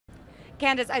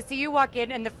Candice, I see you walk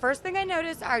in, and the first thing I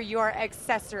notice are your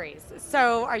accessories.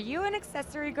 So, are you an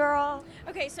accessory girl?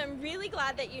 Okay, so I'm really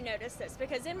glad that you noticed this,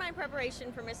 because in my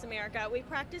preparation for Miss America, we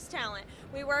practice talent,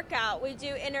 we work out, we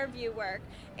do interview work,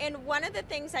 and one of the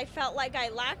things I felt like I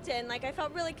lacked in, like I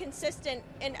felt really consistent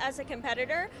as a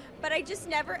competitor, but I just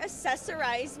never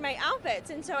accessorized my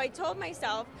outfits, and so I told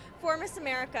myself, for Miss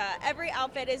America, every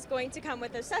outfit is going to come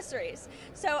with accessories.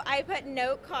 So I put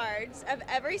note cards of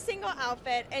every single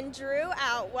outfit and drew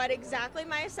out what exactly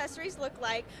my accessories look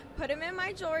like, put them in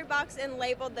my jewelry box, and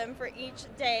labeled them for each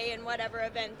day and whatever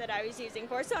event that I was using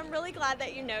for. So I'm really glad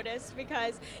that you noticed,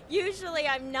 because usually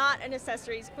I'm not an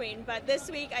accessories queen, but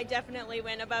this week I definitely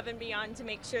went above and beyond to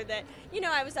make sure that, you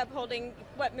know, I was upholding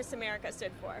what Miss America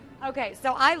stood for. Okay,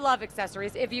 so I love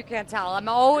accessories, if you can't tell. I'm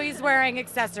always wearing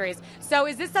accessories. So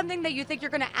is this something that you think you're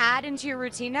going to add into your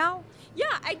routine now? Yeah,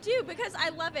 I do, because I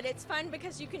love it. It's fun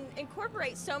because you can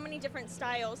incorporate so many different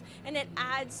styles, and it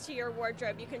adds to your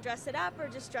wardrobe. You can dress it up or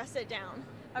just dress it down.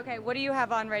 Okay, what do you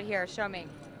have on right here? Show me.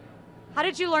 How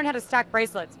did you learn how to stack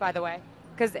bracelets, by the way?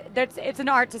 Because it's an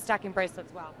art to stacking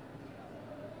bracelets well.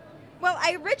 Well,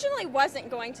 I originally wasn't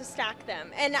going to stack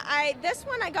them, and this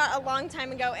one I got a long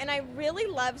time ago, and I really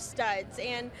love studs,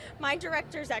 and my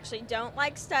directors actually don't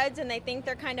like studs, and they think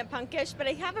they're kind of punkish, but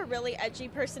I have a really edgy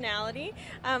personality.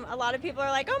 A lot of people are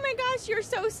like, oh my gosh, you're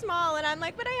so small, and I'm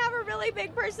like, but I have a really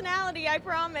big personality, I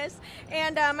promise.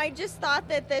 And I just thought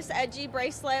that this edgy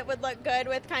bracelet would look good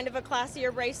with kind of a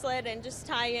classier bracelet and just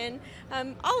tie in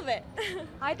all of it.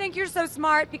 I think you're so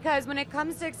smart, because when it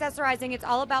comes to accessorizing, it's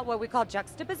all about what we call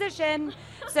juxtaposition.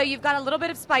 So you've got a little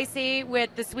bit of spicy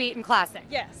with the sweet and classic.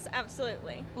 Yes,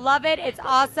 absolutely. Love it. It's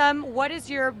awesome. What is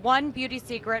your one beauty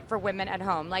secret for women at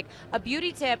home? Like a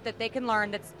beauty tip that they can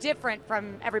learn that's different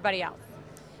from everybody else?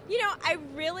 You know,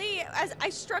 I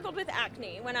struggled with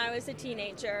acne when I was a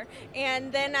teenager, and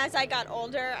then as I got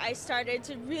older, I started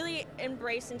to really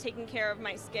embrace and taking care of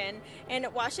my skin, and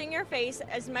washing your face,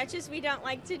 as much as we don't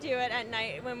like to do it at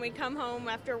night when we come home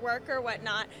after work or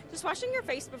whatnot, just washing your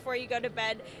face before you go to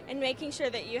bed and making sure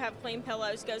that you have clean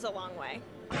pillows goes a long way.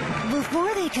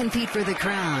 Before they compete for the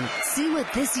crown, see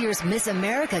what this year's Miss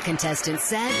America contestant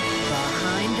said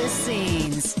behind the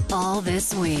scenes. All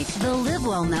this week, the Live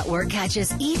Well Network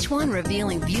catches each one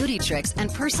revealing beauty tricks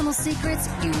and personal secrets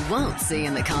you won't see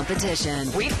in the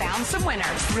competition. We found some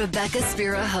winners. Rebecca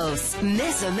Spira hosts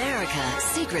Miss America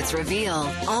Secrets Revealed.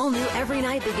 All new every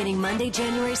night beginning Monday,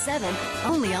 January 7th,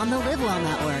 only on the Live Well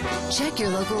Network. Check your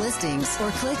local listings or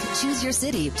click Choose Your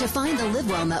City to find the Live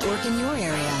Well Network in your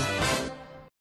area.